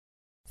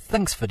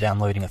Thanks for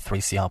downloading a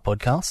 3CR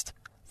podcast.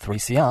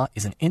 3CR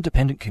is an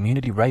independent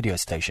community radio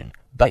station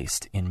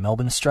based in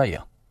Melbourne,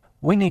 Australia.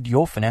 We need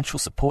your financial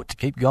support to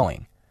keep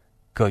going.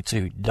 Go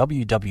to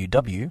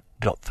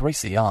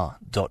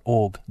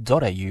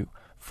www.3cr.org.au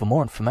for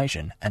more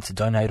information and to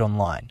donate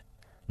online.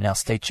 Now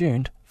stay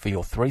tuned for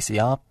your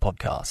 3CR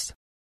podcast.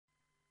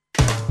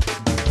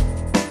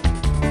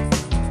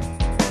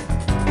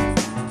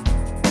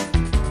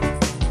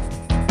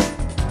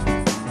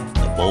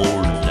 The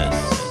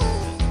Boldness.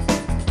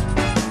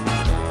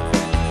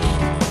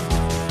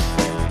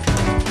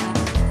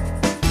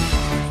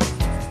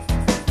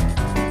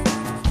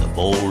 The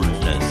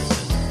Boldness.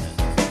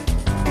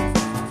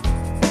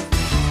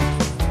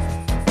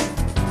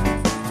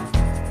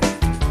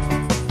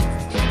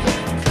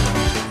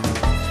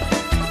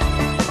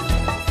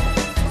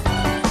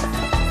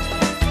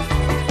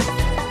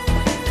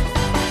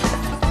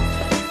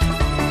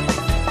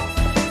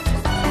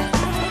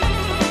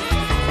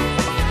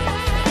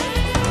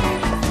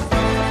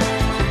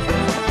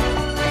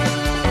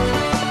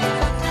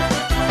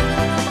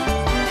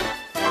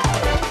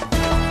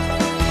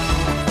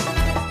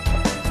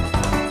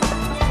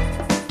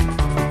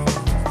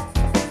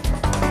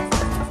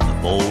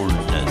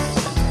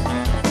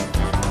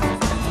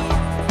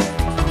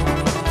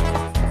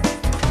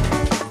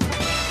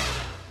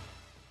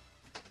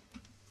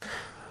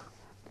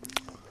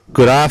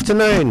 Good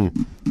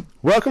afternoon.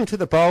 Welcome to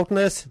the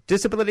Boldness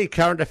Disability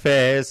Current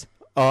Affairs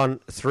on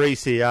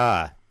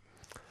 3CR.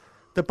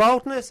 The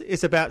Boldness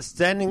is about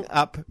standing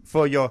up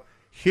for your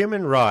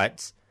human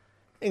rights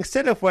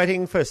instead of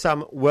waiting for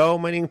some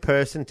well-meaning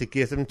person to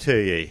give them to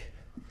you.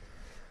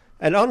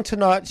 And on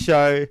tonight's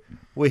show,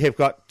 we have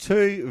got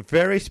two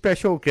very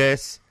special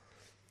guests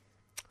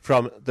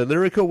from the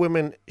Lyrical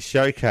Women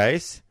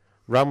Showcase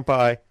run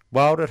by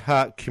Wild at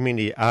Heart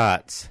Community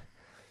Arts.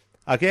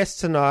 Our guests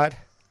tonight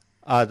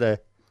are the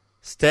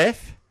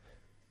Steph.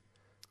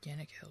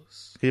 Yannick. Can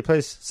you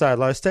please say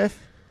hello, Steph?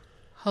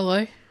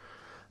 Hello.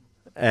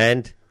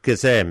 And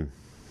Gazem.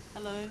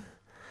 Hello.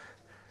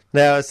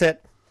 Now,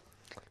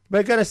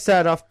 we're going to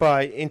start off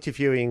by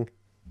interviewing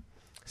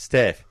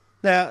Steph.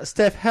 Now,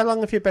 Steph, how long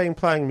have you been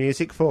playing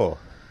music for?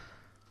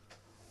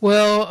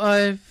 Well,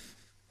 I've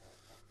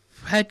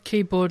had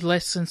keyboard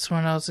lessons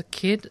when I was a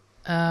kid.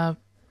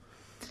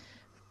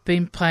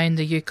 Been playing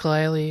the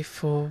ukulele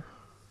for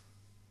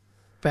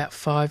about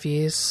 5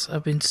 years.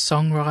 I've been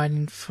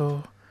songwriting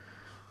for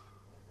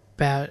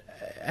about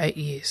 8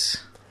 years.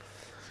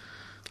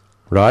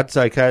 Right,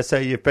 okay, so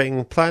you've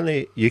been playing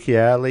the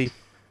ukulele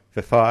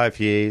for 5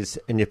 years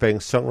and you've been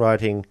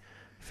songwriting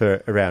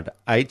for around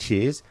 8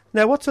 years.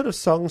 Now, what sort of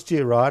songs do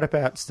you write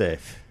about,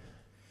 Steph?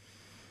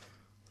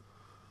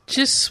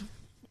 Just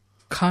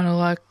kind of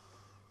like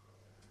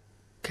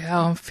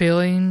how I'm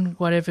feeling,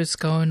 whatever's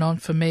going on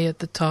for me at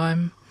the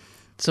time.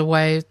 It's a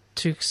way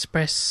to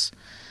express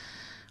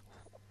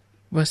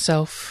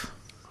myself.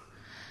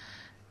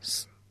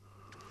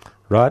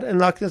 Right, and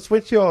like it's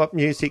with your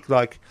music,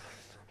 like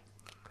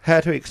how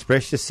to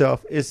express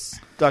yourself is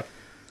that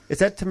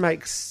to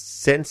make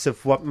sense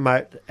of what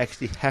might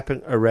actually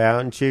happen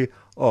around you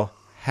or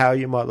how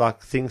you might like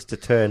things to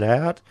turn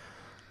out?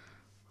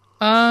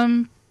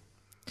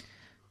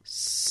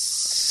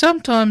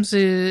 Sometimes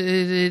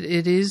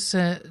it is.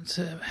 It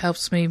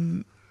helps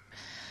me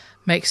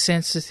make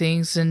sense of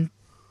things, and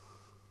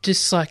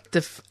just like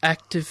the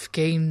act of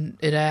getting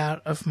it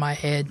out of my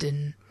head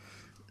and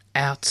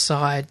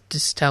outside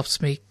just helps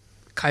me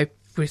cope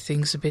with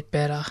things a bit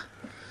better.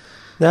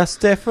 Now,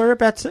 Steph,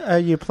 whereabouts are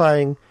you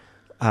playing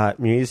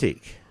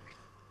music?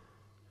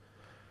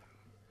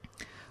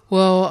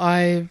 Well,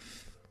 I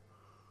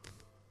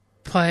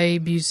play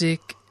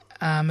music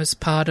as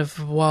part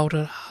of Wild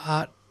at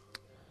Heart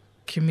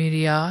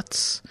Community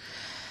Arts,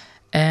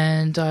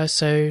 and I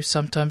also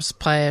sometimes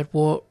play at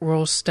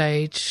Raw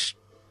Stage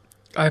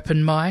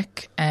open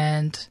mic,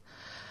 and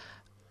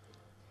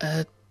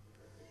I've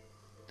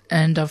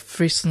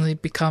recently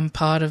become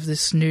part of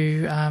this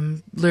new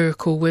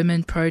Lyrical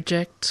Women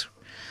project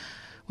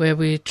where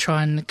we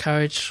try and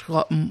encourage a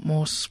lot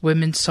more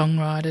women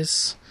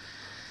songwriters,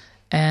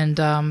 and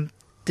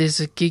there's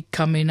a gig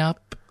coming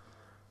up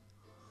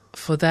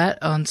for that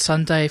on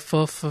Sunday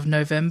 4th of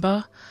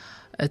November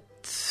at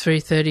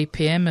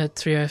 3:30pm at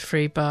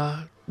 303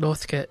 Bar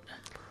Northcote.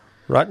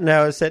 Right,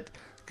 now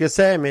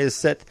Gazem,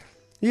 is that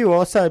you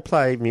also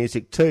play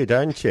music too,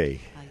 don't you?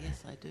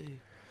 Yes, I do.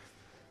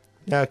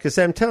 Now,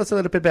 Gazem, tell us a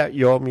little bit about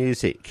your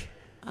music.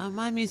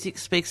 My music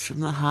speaks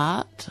from the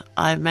heart.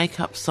 I make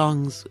up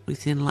songs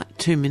within like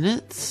 2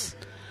 minutes,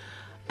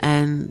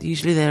 and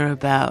usually they're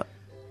about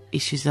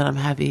issues that I'm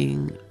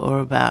having or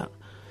about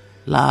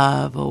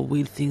love or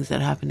weird things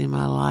that happen in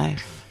my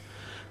life.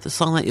 The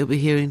song that you'll be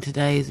hearing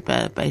today is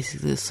about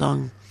basically a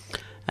song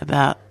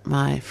about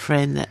my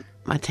friend that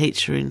my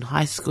teacher in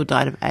high school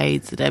died of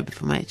AIDS the day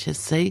before my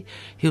HSC.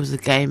 He was a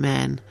gay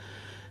man,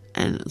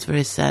 and it was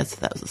very sad, so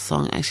that was a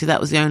song. Actually,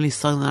 that was the only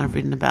song that I've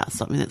written about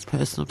something that's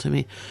personal to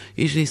me.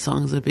 Usually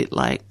songs are a bit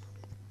like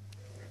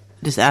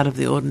just out of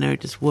the ordinary,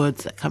 just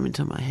words that come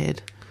into my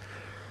head.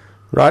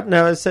 Right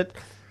now,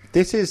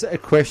 this is a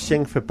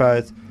question for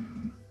both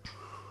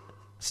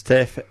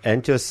Steph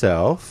and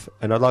yourself,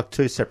 and I'd like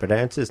two separate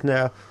answers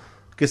now.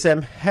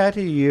 Gazem, how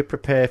do you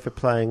prepare for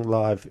playing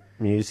live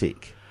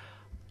music?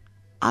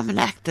 I'm an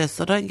actor,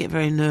 so I don't get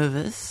very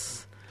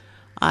nervous.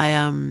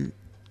 I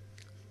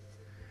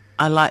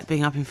like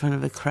being up in front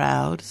of a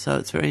crowd, so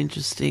it's very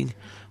interesting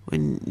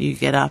when you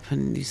get up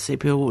and you see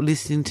people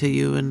listening to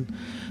you, and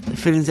the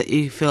feelings that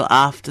you feel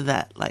after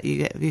that. Like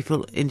you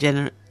feel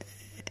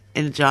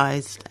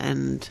energized,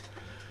 and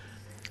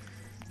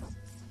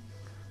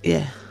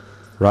yeah.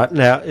 Right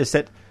now,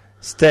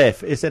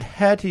 Steph,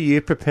 how do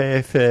you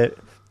prepare for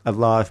a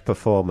live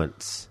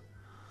performance?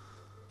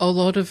 A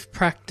lot of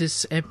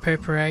practice and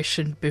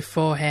preparation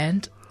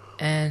beforehand,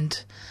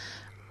 and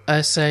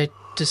also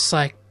just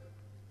like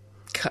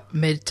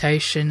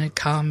meditation and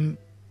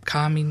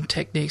calming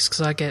techniques,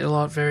 because I get a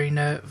lot very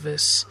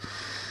nervous,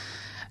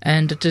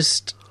 and I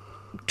just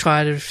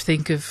try to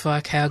think of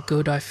like how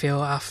good I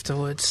feel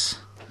afterwards.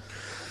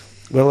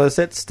 Well,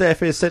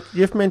 Steph,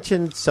 you've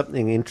mentioned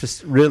something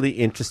really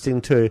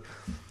interesting to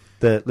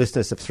the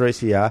listeners of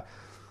 3CR,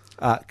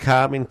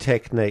 calming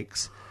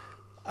techniques.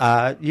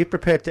 Are you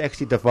prepared to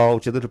actually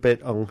divulge a little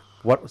bit on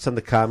what some of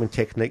the calming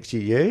techniques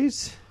you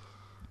use?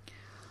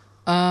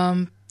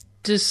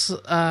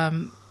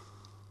 Concentrating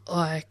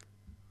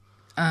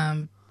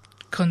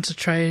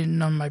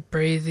on my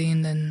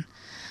breathing, and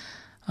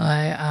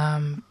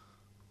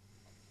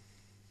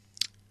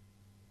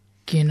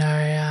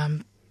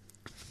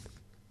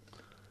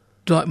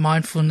like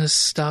mindfulness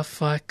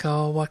stuff, like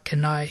what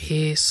can I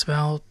hear,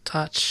 smell,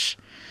 touch,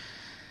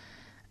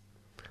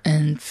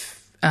 and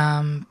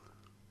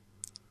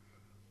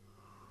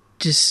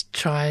just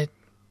try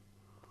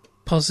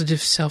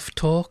positive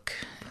self-talk,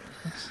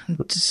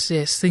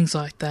 things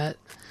like that.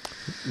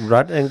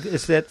 Right, and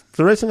is that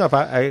the reason I'm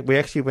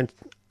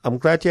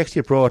glad you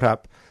actually brought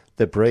up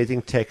the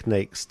breathing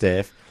technique,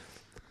 Steph.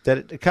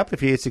 That a couple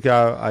of years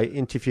ago, I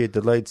interviewed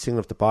the lead singer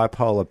of the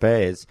Bipolar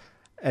Bears,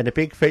 and a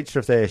big feature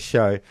of their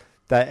show,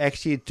 they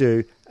actually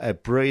do a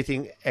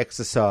breathing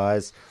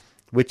exercise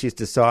which is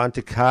designed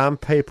to calm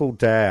people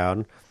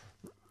down,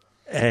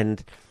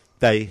 and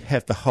they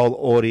have the whole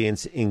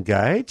audience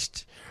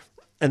engaged,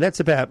 and that's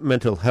about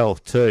mental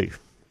health too.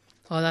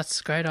 Oh,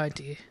 that's a great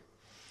idea.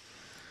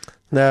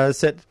 Now,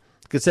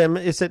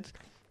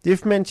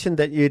 you've mentioned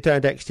that you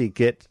don't actually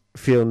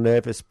feel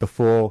nervous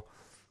before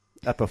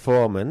a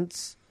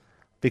performance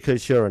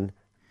because you're an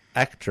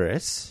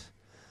actress.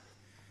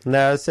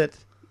 Now, as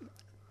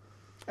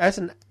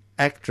an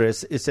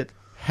actress,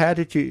 how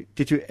did you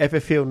ever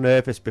feel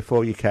nervous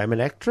before you became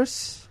an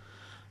actress?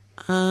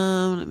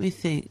 Let me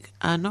think.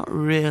 Not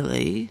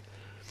really.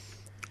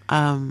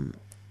 When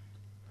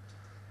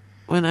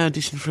I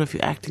auditioned for a few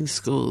acting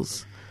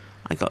schools,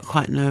 I got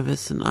quite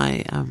nervous, and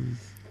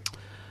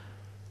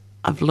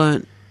I've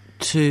learnt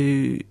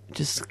to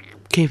just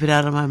keep it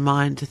out of my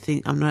mind, to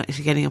think I'm not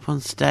actually getting up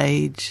on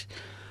stage.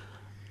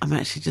 I'm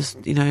actually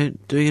just,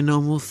 doing a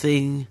normal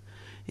thing.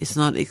 It's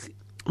not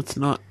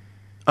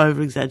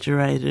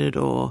over-exaggerated,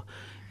 or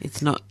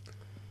it's not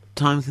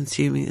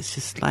time-consuming. It's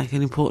just like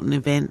an important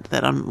event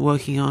that I'm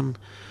working on,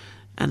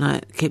 and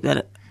I keep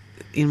that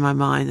in my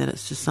mind, that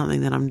it's just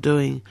something that I'm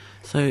doing,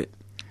 so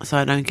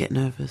I don't get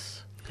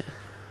nervous. Yeah.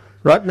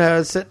 Right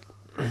now,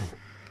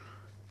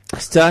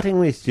 starting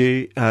with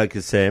you,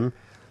 Gazem,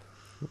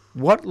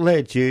 what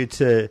led you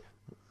to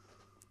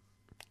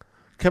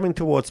coming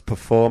towards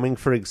performing,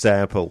 for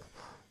example,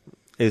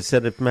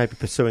 instead of maybe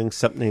pursuing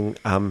something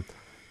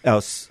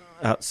else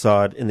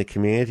outside in the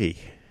community?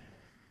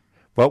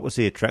 What was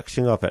the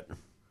attraction of it?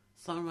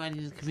 Songwriting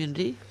in the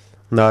community?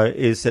 No,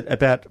 is it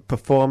about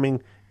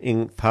performing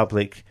in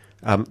public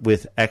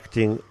with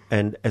acting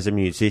and as a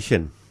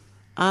musician?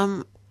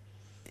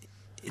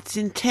 It's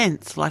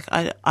intense. Like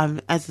I'm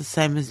as the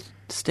same as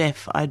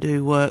Steph. I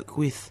do work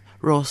with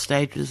Raw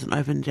Stages and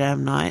Open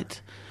Jam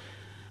Night,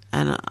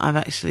 and I've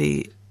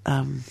actually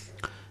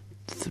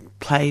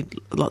played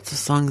lots of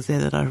songs there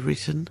that I've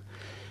written,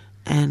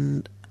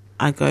 and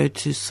I go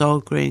to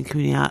Soul Green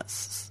Community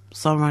Arts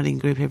songwriting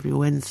group every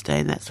Wednesday,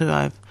 and that's where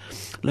I've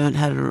learned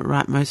how to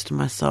write most of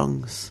my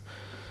songs.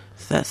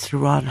 So that's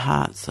through Wild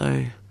Heart.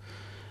 So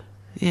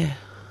yeah.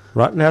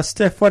 Right now,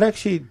 Steph, what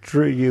actually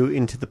drew you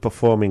into the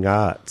performing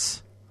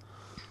arts?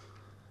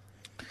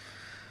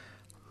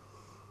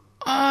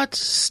 I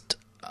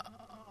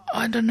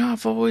don't know.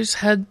 I've always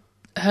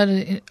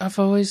I've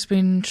always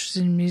been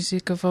interested in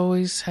music. I've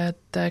always had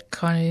that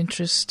kind of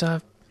interest.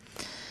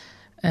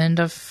 And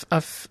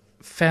I've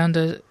found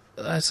it,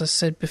 as I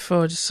said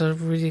before, just a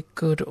really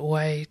good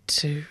way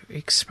to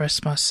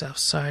express myself.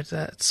 So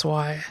that's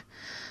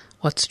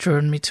what's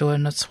drawn me to it,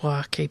 and that's why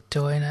I keep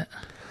doing it.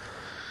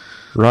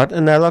 Right,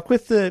 and now, like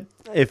with the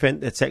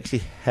event that's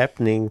actually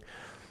happening,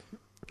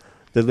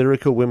 the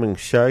Lyrical Women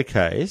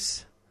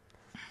Showcase,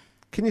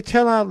 can you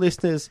tell our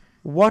listeners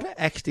what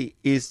actually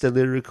is the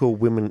Lyrical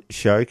Women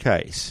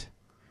Showcase?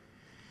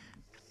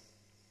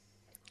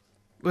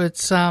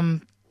 It's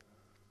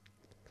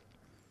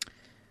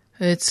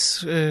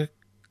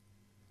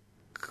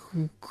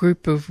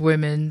group of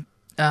women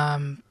who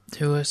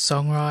are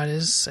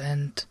songwriters,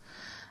 and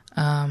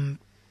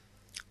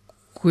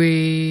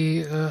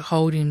we are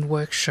holding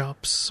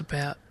workshops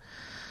about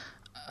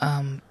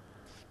how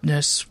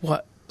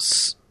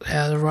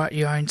to write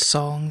your own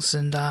songs,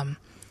 and some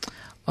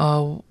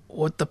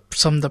of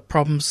the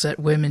problems that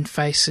women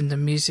face in the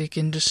music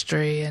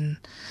industry, and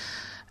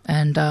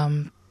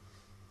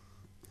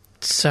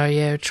so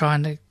yeah,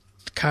 trying to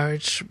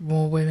encourage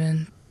more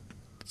women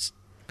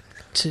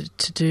to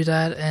do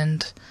that,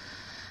 and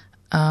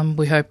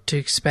we hope to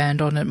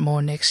expand on it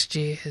more next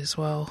year as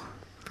well.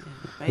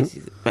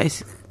 Basically,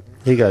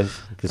 Here you go.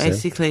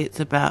 basically, it's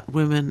about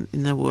women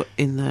in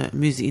the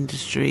music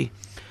industry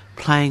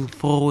playing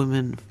for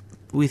women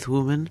with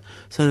women.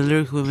 So the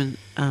Lyrical Women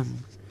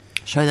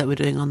show that we're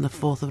doing on the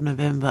 4th of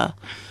November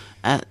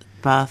at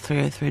Bar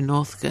 303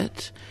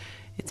 Northcote.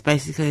 It's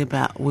basically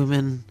about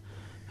women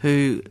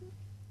who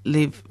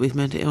live with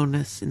mental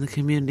illness in the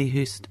community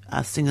who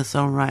are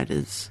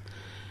singer-songwriters,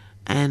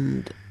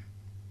 and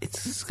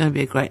it's going to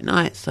be a great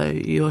night, so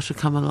you all should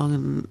come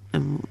along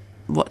and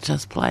watch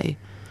us play.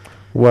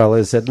 Well,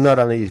 is that not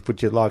only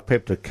would you like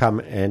people to come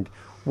and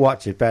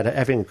watch it, but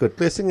having a good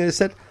listening, is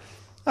that,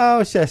 I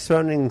was just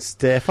wondering,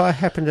 Steph, I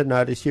happen to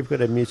notice you've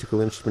got a musical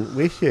instrument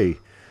with you.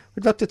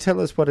 Would you like to tell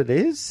us what it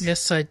is?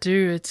 Yes, I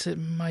do. It's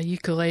my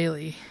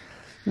ukulele.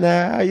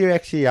 Now, are you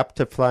actually up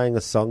to playing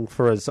a song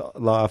for us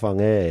live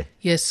on air?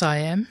 Yes, I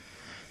am.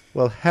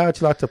 Well, how would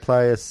you like to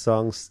play a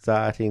song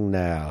starting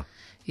now?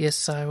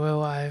 Yes, I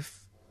will.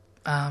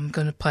 I'm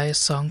going to play a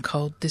song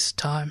called This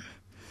Time.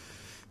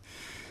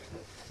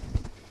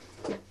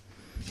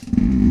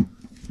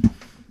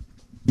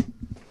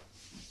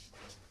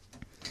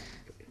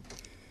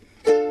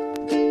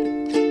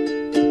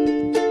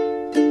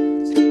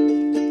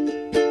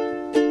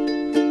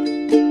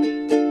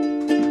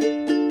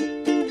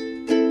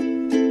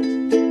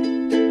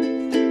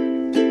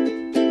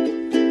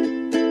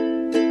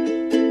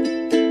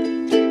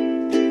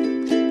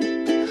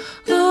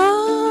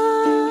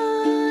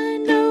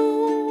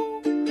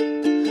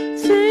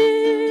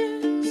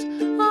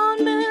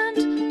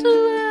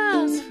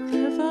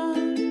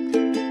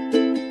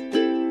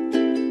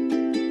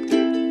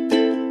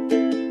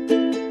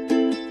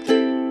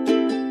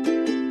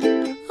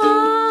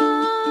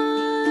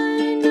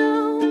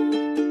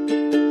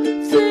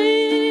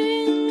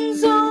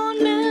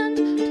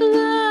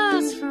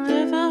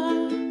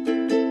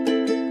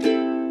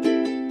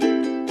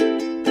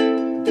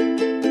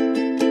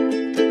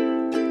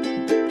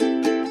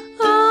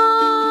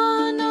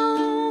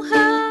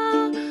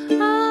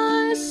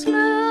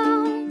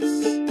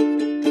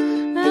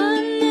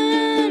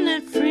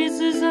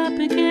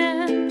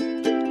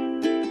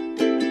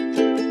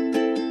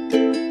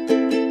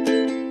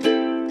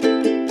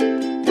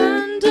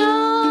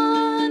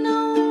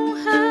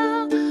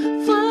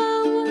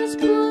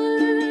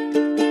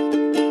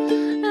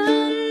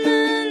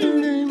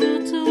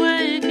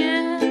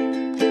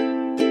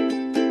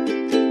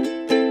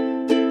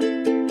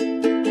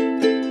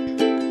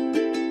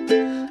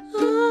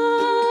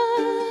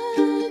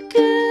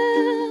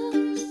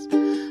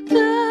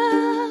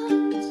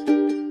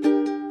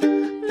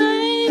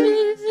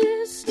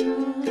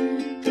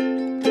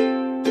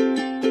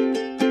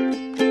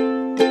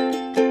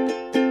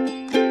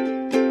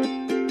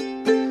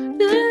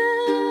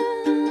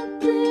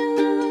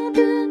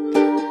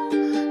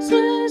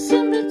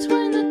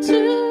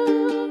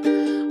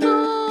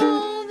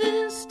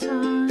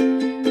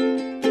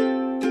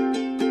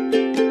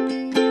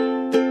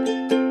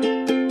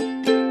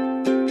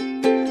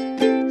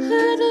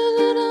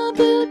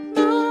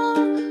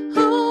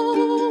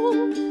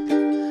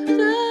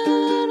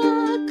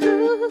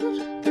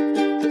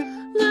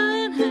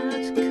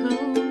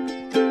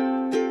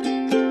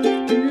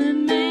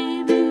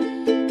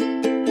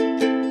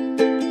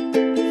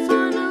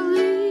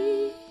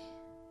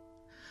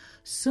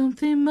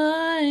 Something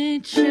might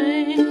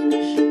change.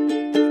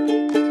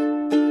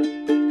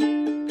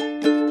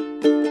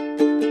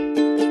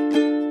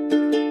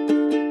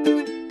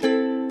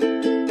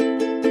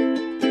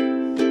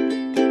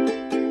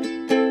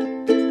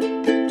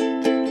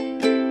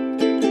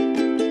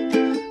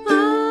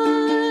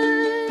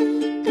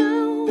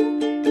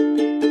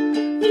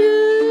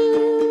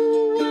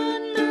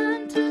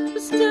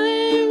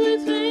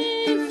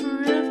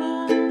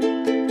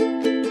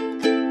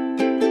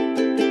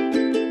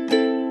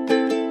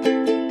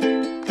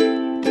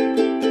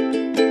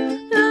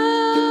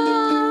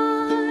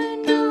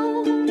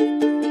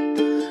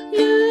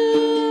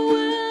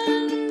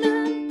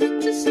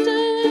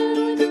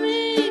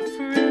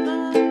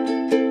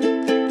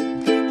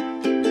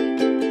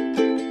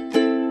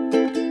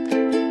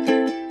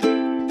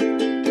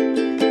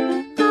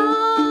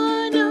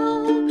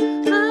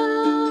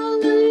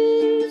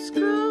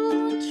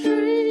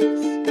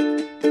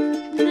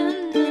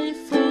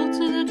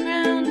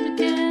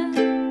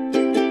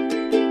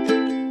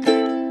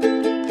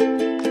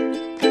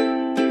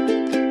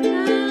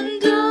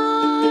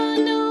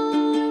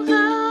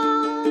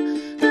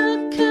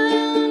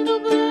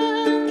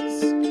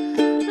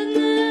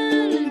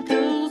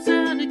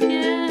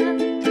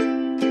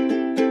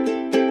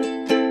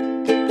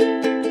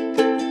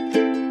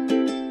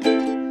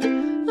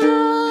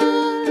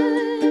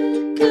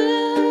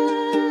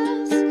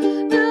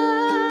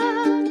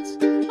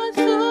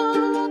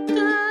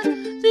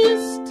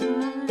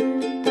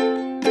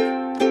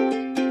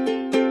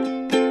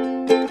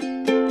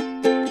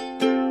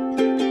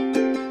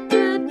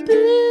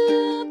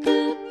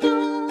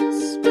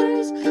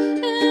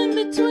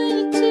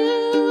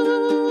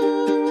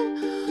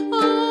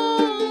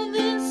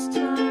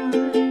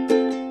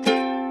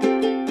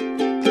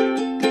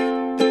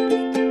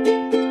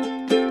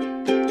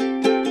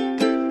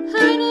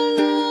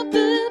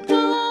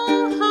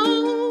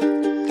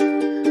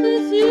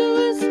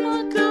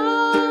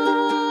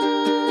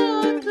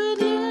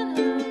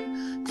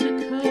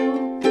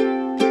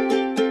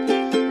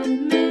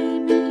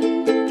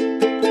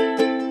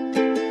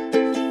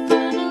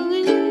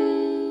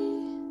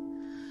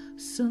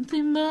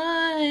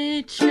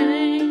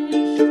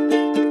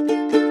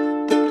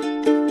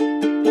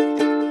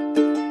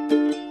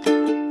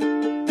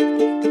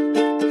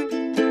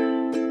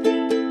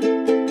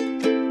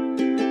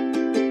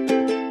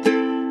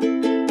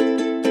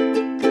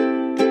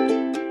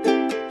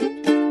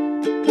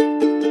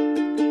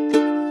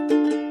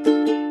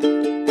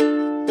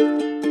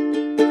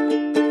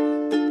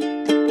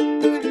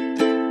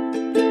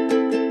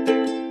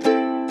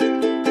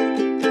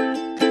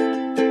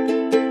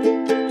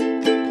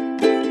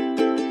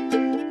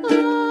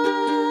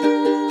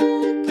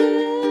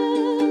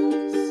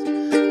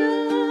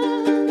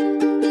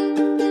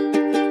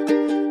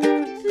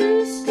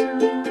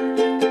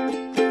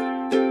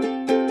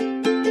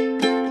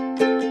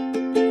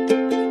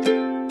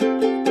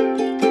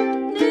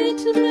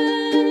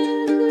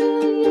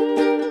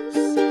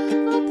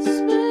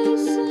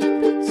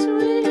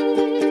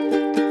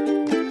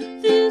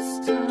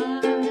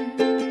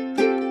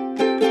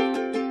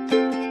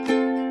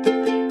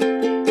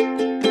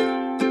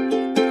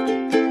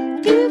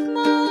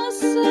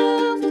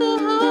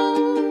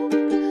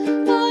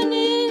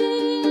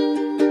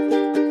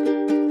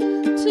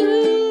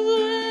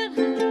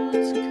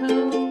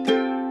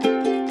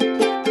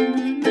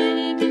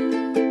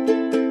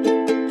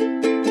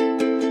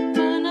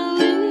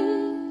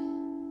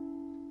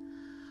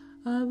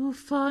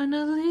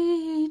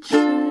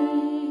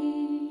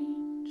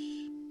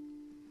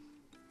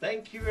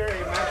 Thank you very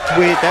much.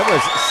 That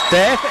was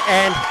Steph,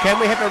 and can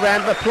we have a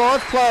round of applause,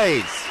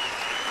 please?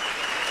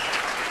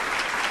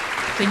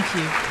 Thank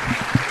you.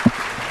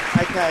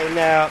 Okay,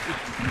 now,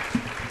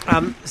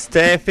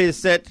 Steph,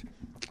 is that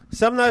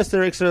some of those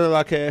lyrics are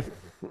like a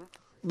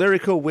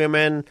lyrical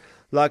women,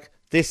 like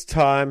this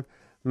time,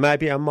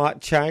 maybe I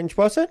might change,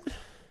 was it?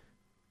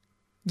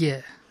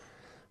 Yeah.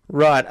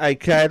 Right,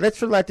 okay,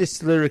 let's relate this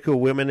to lyrical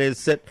women,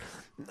 is that,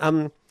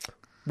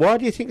 why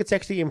do you think it's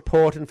actually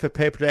important for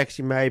people to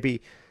actually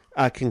maybe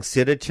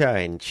consider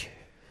change?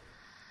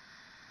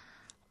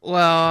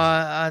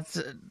 Well,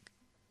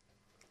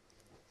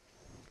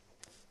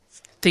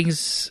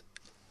 things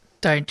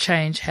don't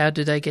change. How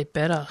do they get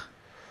better?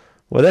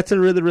 Well, that's a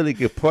really, really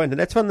good point.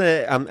 And that's one of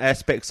the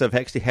aspects of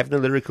actually having a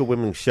Lyrical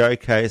Women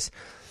Showcase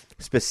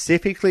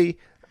specifically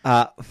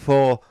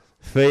for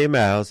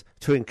females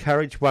to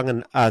encourage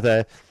one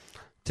another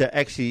to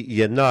actually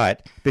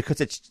unite, because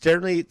it's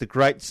generally the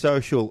great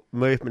social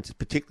movements,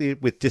 particularly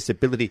with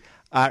disability,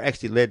 are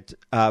actually led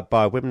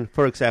by women.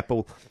 For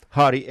example,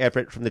 Heidi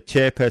Everett from the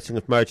chairperson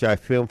of Mojo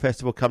Film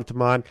Festival come to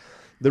mind.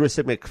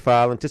 Larissa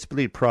McFarlane,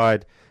 Disability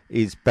Pride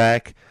is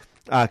back.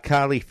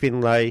 Carly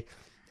Finlay,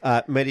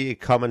 media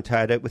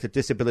commentator with a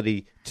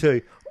disability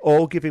too,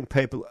 all giving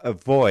people a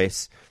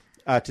voice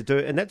to do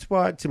it. And that's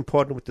why it's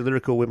important with the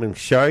Lyrical Women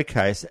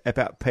Showcase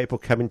about people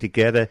coming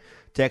together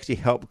to actually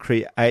help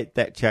create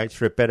that change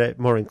for a better,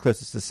 more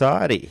inclusive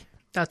society.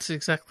 That's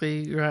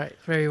exactly right.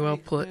 Very well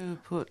put. Very well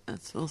put.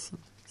 That's awesome.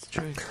 It's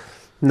true.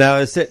 Now,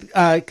 is it,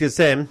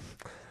 Gazem,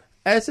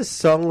 as a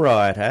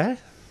songwriter,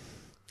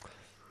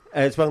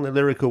 as one of the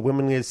Lyrical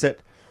Women, is that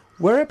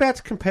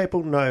whereabouts can people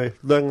learn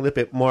a little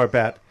bit more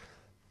about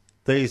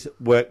these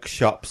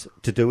workshops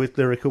to do with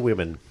Lyrical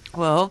Women?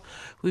 Well,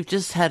 we've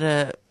just had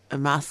a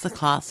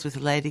masterclass with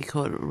a lady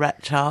called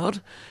Rat Child.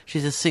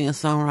 She's a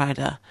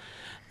singer-songwriter,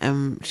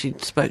 and she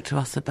spoke to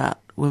us about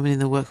women in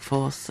the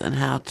workforce and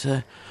how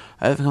to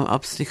overcome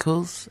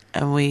obstacles.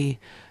 And we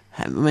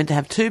meant to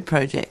have 2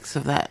 projects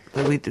of that,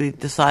 but we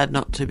decided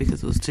not to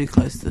because it was too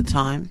close to the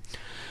time.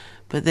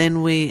 But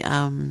then we're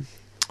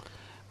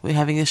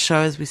having a show,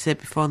 as we said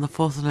before, on the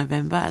 4th of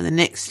November, and the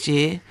next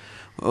year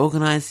we're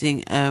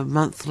organising a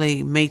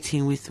monthly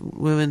meeting with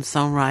women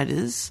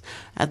songwriters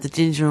at the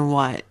Ginger and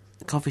White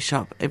coffee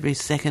shop every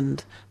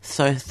third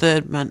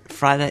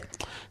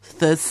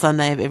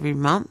Sunday of every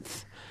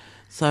month.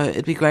 So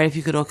it'd be great if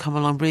you could all come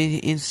along, bring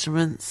your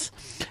instruments.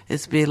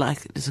 It'd be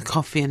like just a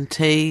coffee and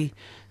tea,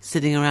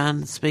 sitting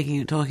around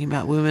speaking, talking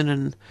about women,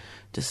 and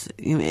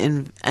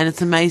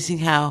it's amazing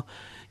how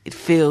it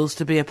feels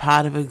to be a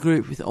part of a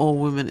group with all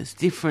women. It's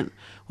different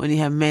when you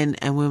have men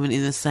and women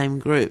in the same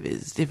group.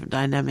 It's different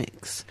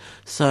dynamics.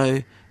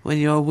 So when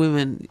you're a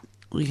woman,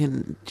 you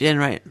can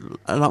generate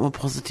a lot more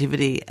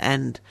positivity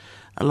and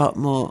a lot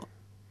more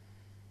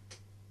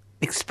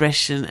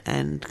expression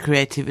and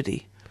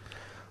creativity.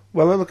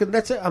 Well, look,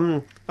 that's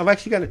I'm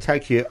actually going to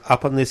take you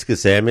up on this,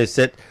 Gazam, is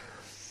that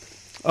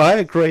I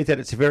agree that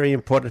it's very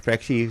important for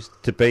actually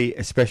to be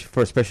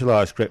for a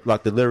specialised group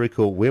like the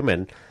Lyrical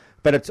Women,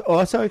 but it's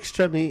also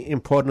extremely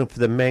important for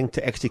the men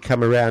to actually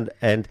come around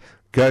and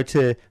go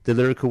to the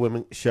Lyrical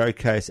Women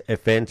Showcase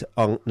event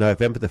on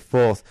November the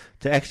 4th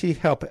to actually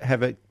help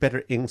have a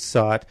better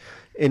insight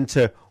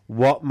into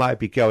what might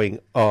be going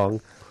on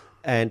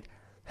and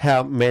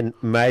how men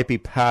may be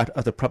part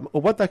of the problem.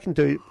 Or what they can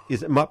do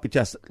is it might be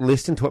just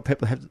listen to what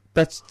people have.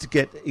 That's to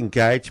get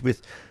engaged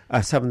with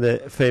some of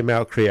the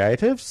female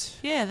creatives.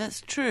 Yeah, that's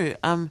true.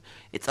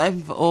 It's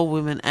open for all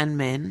women and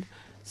men,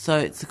 so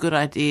it's a good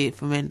idea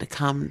for men to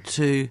come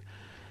to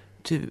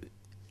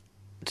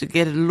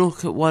get a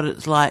look at what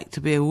it's like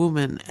to be a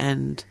woman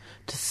and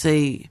to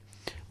see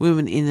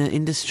women in the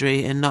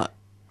industry and not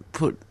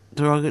put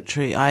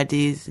derogatory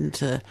ideas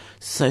into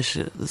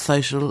the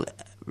social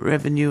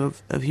revenue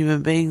of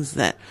human beings,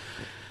 that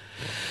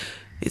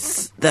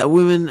it's that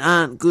women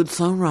aren't good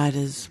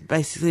songwriters.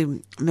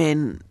 Basically,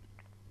 men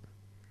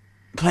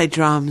play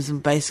drums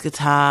and bass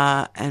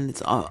guitar, and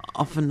it's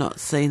often not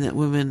seen that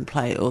women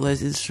play all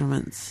those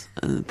instruments.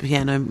 And the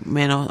piano,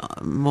 men are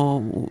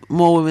more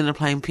women are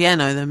playing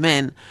piano than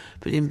men,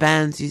 but in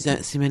bands you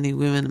don't see many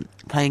women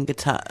playing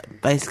guitar,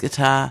 bass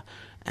guitar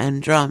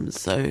and drums.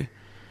 So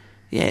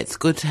yeah, it's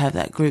good to have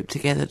that group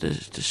together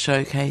to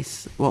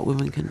showcase what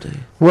women can do.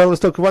 Well,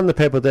 let's look. One of the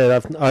people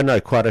that I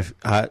know quite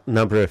a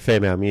number of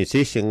female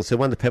musicians, so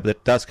one of the people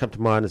that does come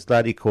to mind is a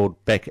lady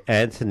called Beck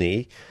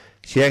Anthony.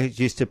 She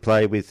actually used to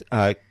play with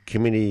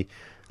community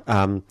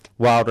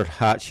Wild at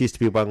Heart. She used to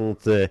be one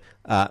of the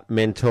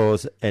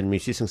mentors and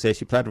musicians there.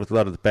 She played with a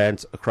lot of the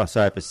bands across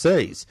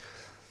overseas.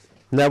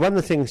 Now, one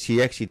of the things she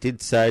actually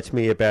did say to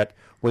me about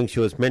when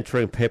she was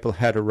mentoring people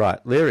how to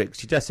write lyrics,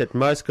 she just said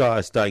most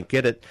guys don't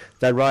get it.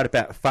 They write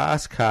about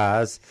fast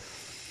cars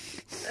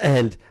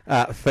and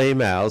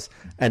females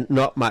and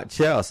not much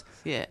else.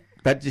 Yeah.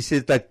 But she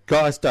says that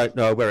guys don't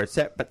know where it's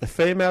at. But the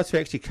females who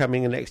actually come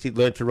in and actually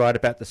learn to write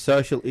about the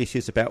social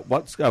issues, about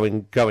what's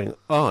going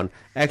on,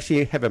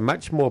 actually have a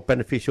much more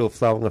beneficial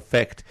flowing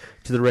effect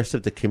to the rest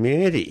of the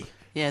community.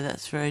 Yeah,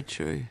 that's very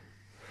true.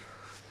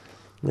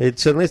 It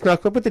certainly is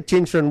not good with the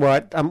Ginger and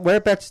White.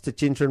 Whereabouts is the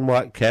Ginger and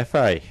White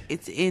Cafe?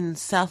 It's in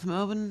South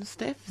Melbourne,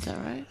 Steph, is that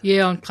right?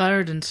 Yeah, on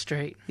Clarendon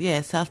Street.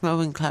 Yeah, South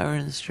Melbourne,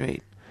 Clarendon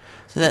Street.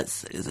 So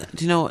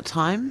do you know what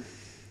time?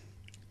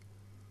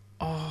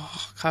 Oh,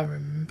 I can't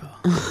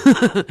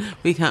remember.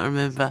 We can't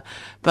remember.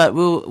 But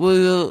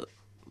we'll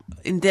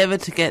endeavour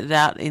to get it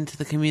out into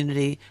the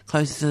community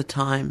closer to the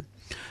time.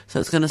 So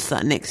it's going to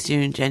start next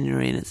year in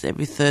January, and it's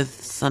every third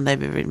Sunday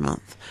of every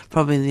month,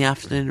 probably in the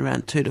afternoon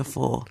around 2 to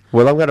 4.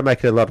 Well, I'm going to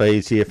make it a lot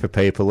easier for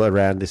people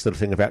around this sort of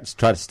thing about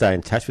try to stay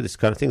in touch with this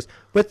kind of things.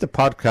 With the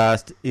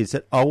podcast is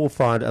that I will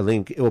find a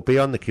link. It will be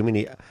on the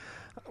community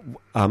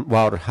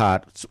Wild at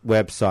Heart's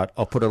website.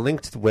 I'll put a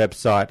link to the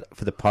website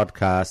for the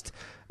podcast,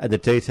 and the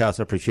details,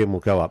 I presume,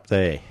 will go up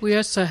there. We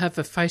also have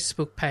a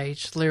Facebook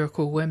page,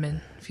 Lyrical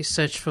Women. If you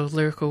search for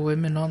Lyrical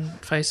Women on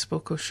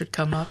Facebook, it should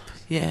come up.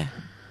 Yeah.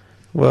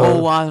 Well,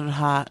 Or Wild at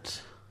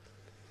Heart.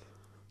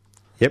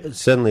 Yep, it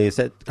certainly is.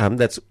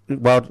 That's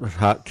Wild at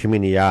Heart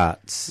Community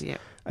Arts. Yep.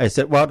 Is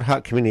that Wild at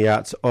Heart Community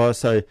Arts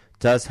also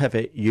does have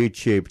a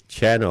YouTube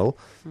channel.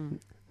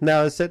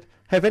 Now,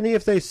 have any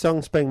of these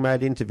songs been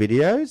made into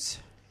videos?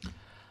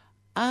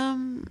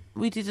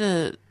 We did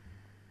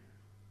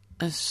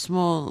a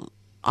small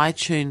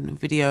iTunes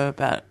video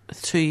about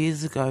 2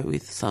 years ago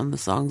with some of the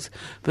songs,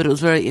 but it was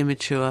very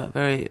immature,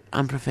 very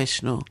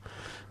unprofessional.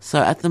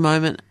 So at the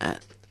moment,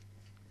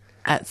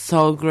 at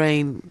Soul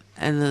Green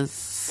and the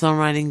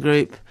songwriting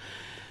group,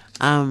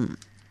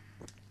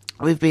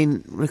 we've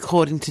been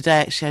recording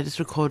today. Actually, I just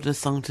recorded a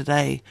song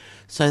today,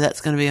 so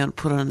that's going to be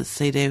put on a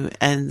CD.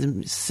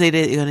 And the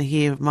CD that you're going to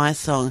hear of my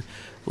song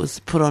was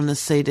put on a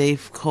CD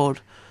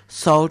called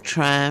Soul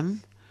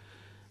Tram,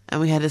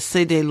 and we had a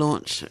CD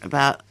launch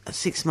about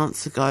 6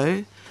 months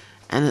ago,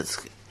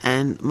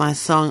 and my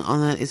song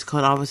on it is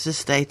called I Was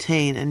Just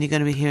 18, and you're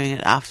going to be hearing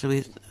it after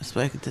we've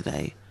spoken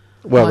today.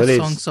 Well, My it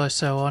song's is.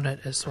 also on it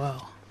as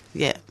well.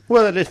 Yeah.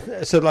 Well, it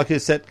is. So, like I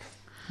said,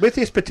 with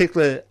this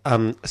particular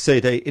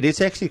CD, it is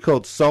actually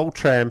called Soul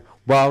Tram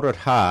Wild at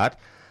Heart.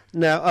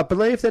 Now, I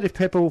believe that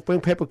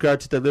when people go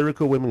to the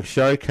Lyrical Women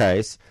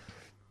Showcase,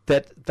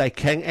 that they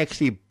can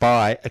actually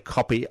buy a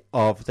copy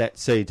of that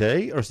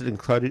CD, or is it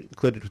included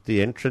with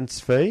the entrance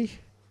fee?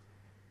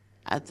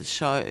 At the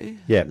show,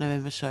 Yeah.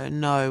 November show.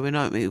 No,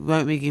 we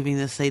won't be giving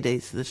the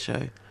CDs to the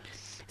show.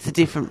 It's a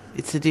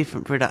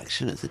different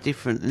production. It's a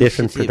different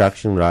initiative.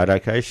 Production, right?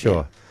 Okay,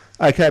 sure.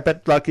 Yeah. Okay,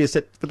 but like you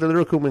said, for the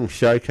Lyrical Women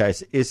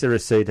Showcase, is there a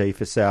CD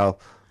for sale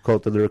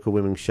called the Lyrical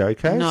Women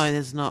Showcase? No,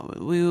 there's not.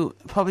 We will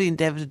probably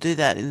endeavour to do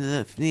that in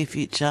the near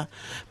future.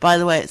 By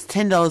the way, it's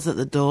 $10 at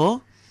the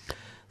door.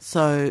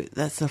 So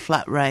that's a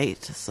flat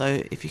rate.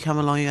 So if you come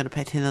along, you've got to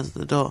pay $10 at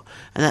the door,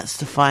 and that's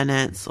to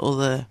finance all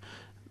the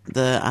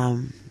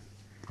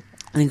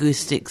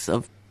linguistics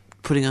of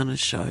putting on a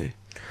show.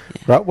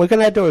 Yeah. Right, we're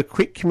going to do a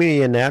quick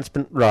community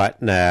announcement right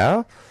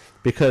now,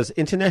 because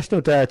International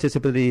Day of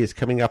Disability is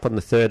coming up on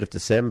the 3rd of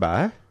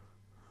December.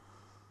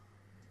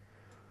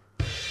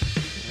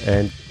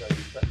 And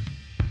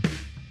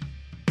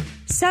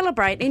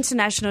Celebrate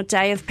International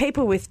Day of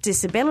People with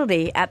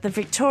Disability at the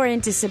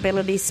Victorian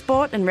Disability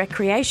Sport and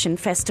Recreation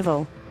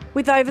Festival.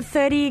 With over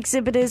 30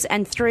 exhibitors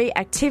and 3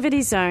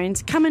 activity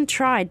zones, come and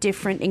try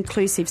different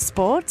inclusive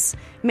sports,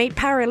 meet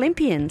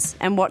Paralympians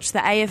and watch the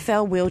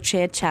AFL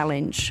Wheelchair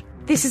Challenge.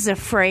 This is a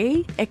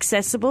free,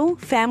 accessible,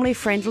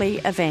 family-friendly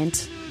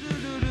event.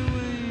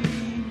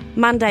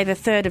 Monday the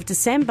 3rd of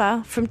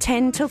December from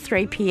 10 till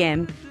 3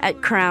 p.m.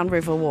 at Crown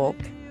River Walk.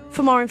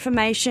 For more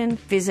information,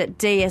 visit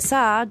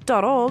dsr.org.au.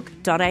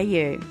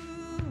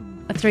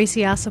 A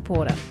 3CR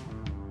supporter.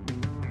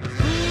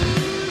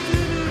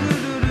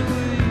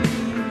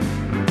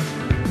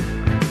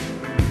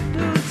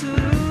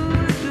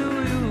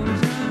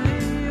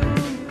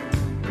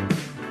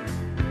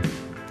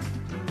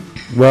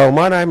 well,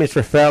 my name is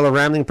Raphael, a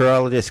rambling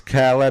virologist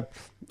Caleb.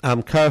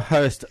 I'm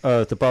co-host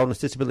of the Boldness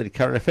Disability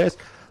Current Affairs.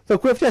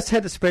 Look, we've just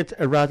had to spend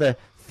a rather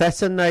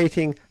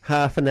fascinating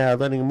half an hour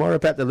learning more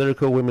about the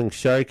Lyrical Women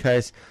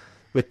Showcase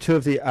with 2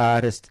 of the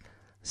artists,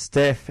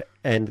 Steph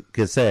and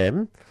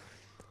Gazem.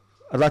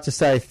 I'd like to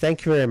say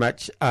thank you very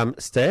much,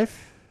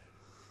 Steph.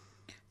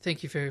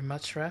 Thank you very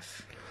much,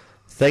 Raf.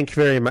 Thank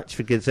you very much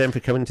for Gazem for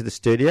coming to the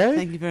studio.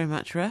 Thank you very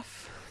much,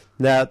 Raf.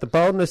 Now, the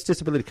Boldness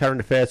Disability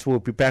Current Affairs will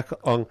be back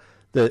on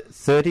the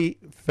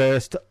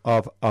 31st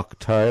of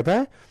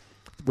October.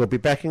 We'll be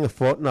back in a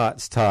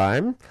fortnight's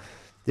time.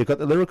 You've got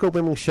the Lyrical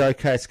Women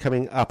Showcase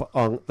coming up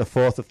on the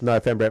 4th of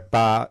November at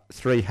Bar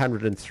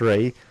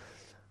 303.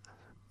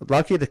 I'd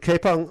like you to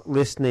keep on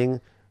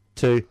listening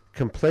to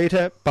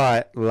Completer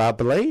by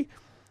Lovely,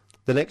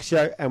 the next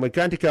show, and we're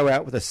going to go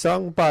out with a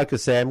song by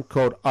Gazem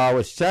called I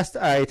Was Just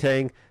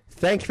 18.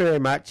 Thank you very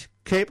much.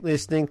 Keep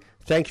listening.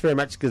 Thank you very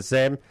much,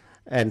 Gazem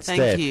and Steph.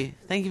 Thank you.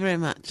 Thank you very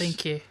much.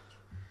 Thank you.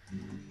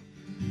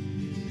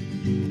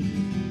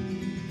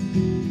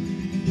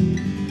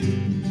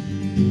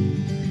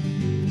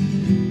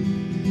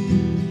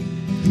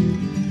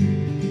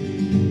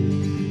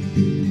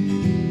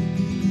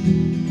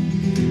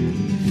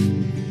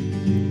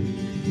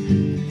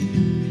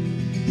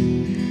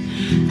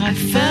 I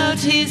felt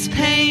his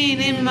pain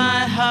in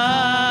my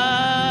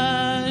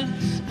heart.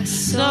 I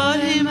saw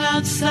him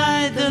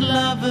outside the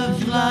love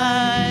of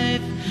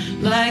life,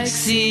 like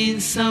seeing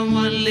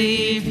someone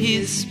leave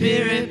his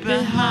spirit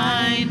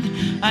behind.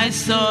 I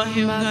saw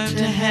him go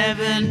to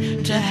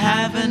heaven to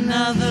have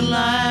another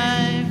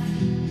life.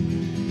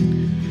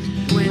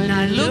 When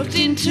I looked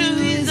into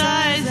his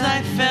eyes,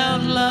 I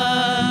felt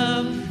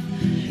love.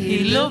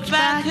 He looked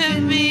back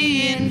at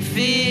me in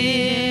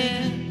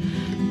fear,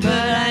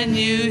 but I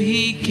knew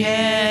he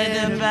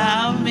cared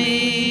about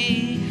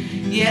me.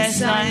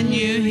 Yes, I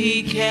knew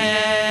he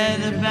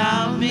cared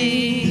about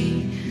me.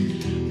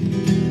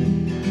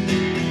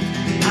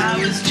 I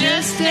was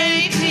just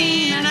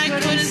 18 and I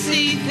couldn't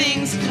see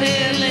things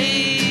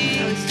clearly.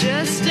 I was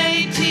just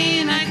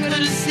 18, I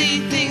couldn't see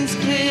things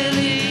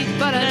clearly.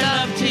 But I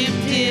loved him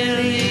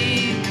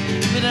dearly.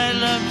 But I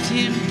loved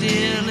him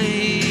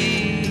dearly.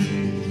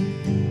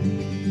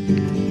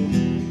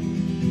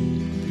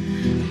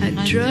 I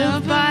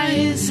drove by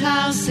his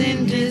house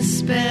in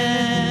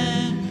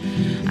despair.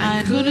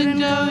 I couldn't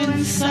go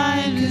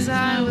inside because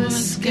I was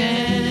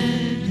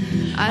scared.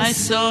 I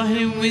saw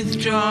him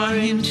withdraw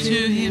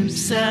into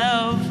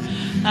himself.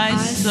 I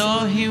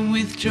saw him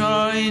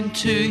withdraw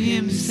into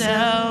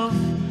himself.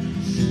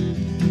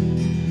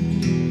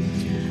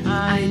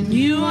 I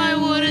knew I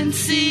wouldn't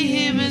see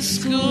him at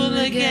school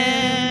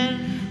again.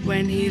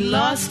 When he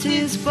lost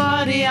his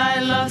body, I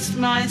lost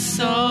my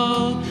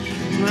soul.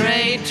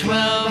 Grade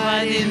 12,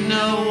 I didn't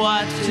know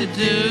what to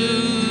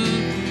do.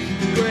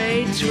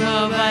 Grade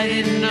 12, I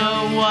didn't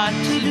know what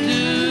to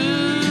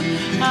do.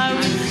 I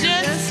was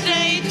just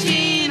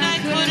 18, I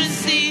couldn't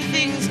see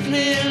things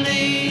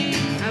clearly.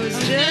 I was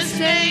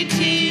just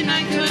 18,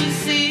 I couldn't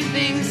see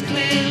things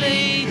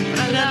clearly. But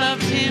I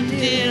loved him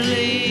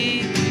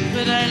dearly.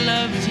 But I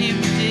loved him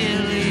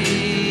dearly.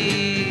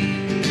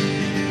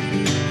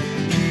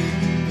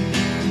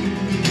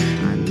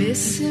 I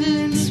miss him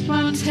in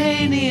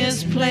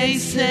spontaneous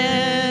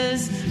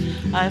places.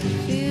 I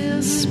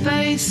feel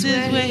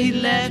spaces where he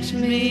left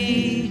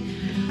me.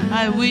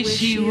 I wish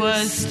he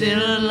was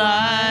still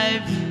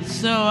alive,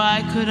 so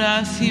I could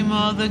ask him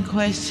all the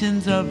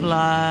questions of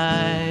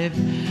life.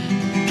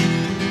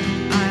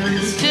 I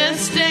was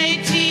just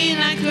 18,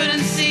 I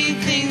couldn't see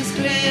things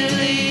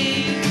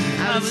clearly.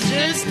 I was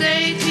just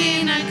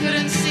 18, I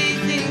couldn't see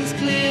things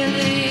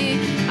clearly.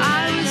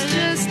 I was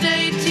just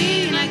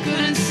 18, I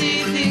couldn't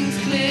see things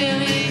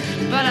clearly.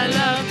 But I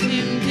loved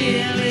him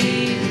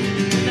dearly.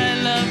 But I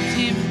loved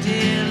him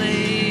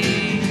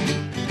dearly.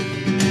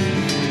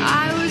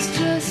 I was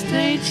just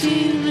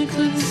 18, I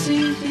couldn't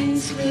see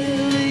things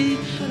clearly.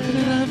 But I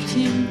loved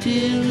him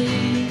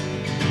dearly.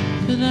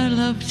 But I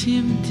loved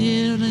him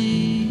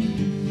dearly.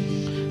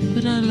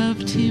 But I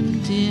loved him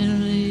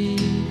dearly.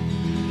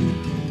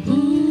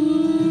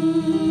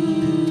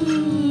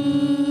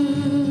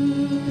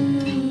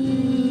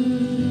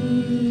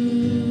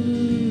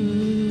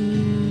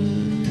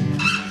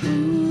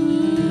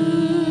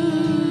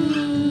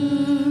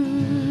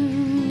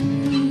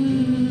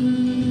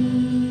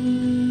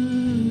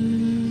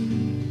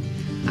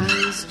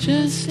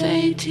 Just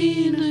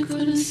 18, I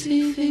couldn't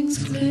see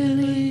things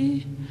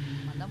clearly.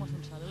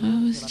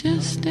 I was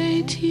just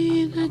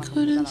 18, I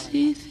couldn't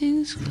see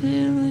things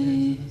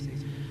clearly.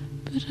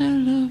 But I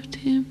loved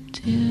him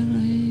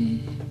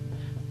dearly.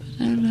 But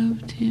I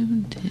loved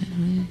him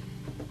dearly.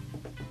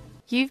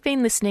 You've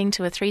been listening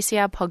to a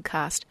 3CR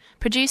podcast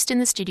produced in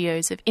the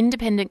studios of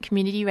independent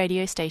community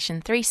radio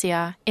station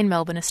 3CR in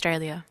Melbourne,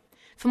 Australia.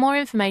 For more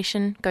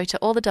information, go to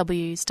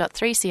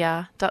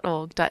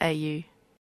allthews.3cr.org.au.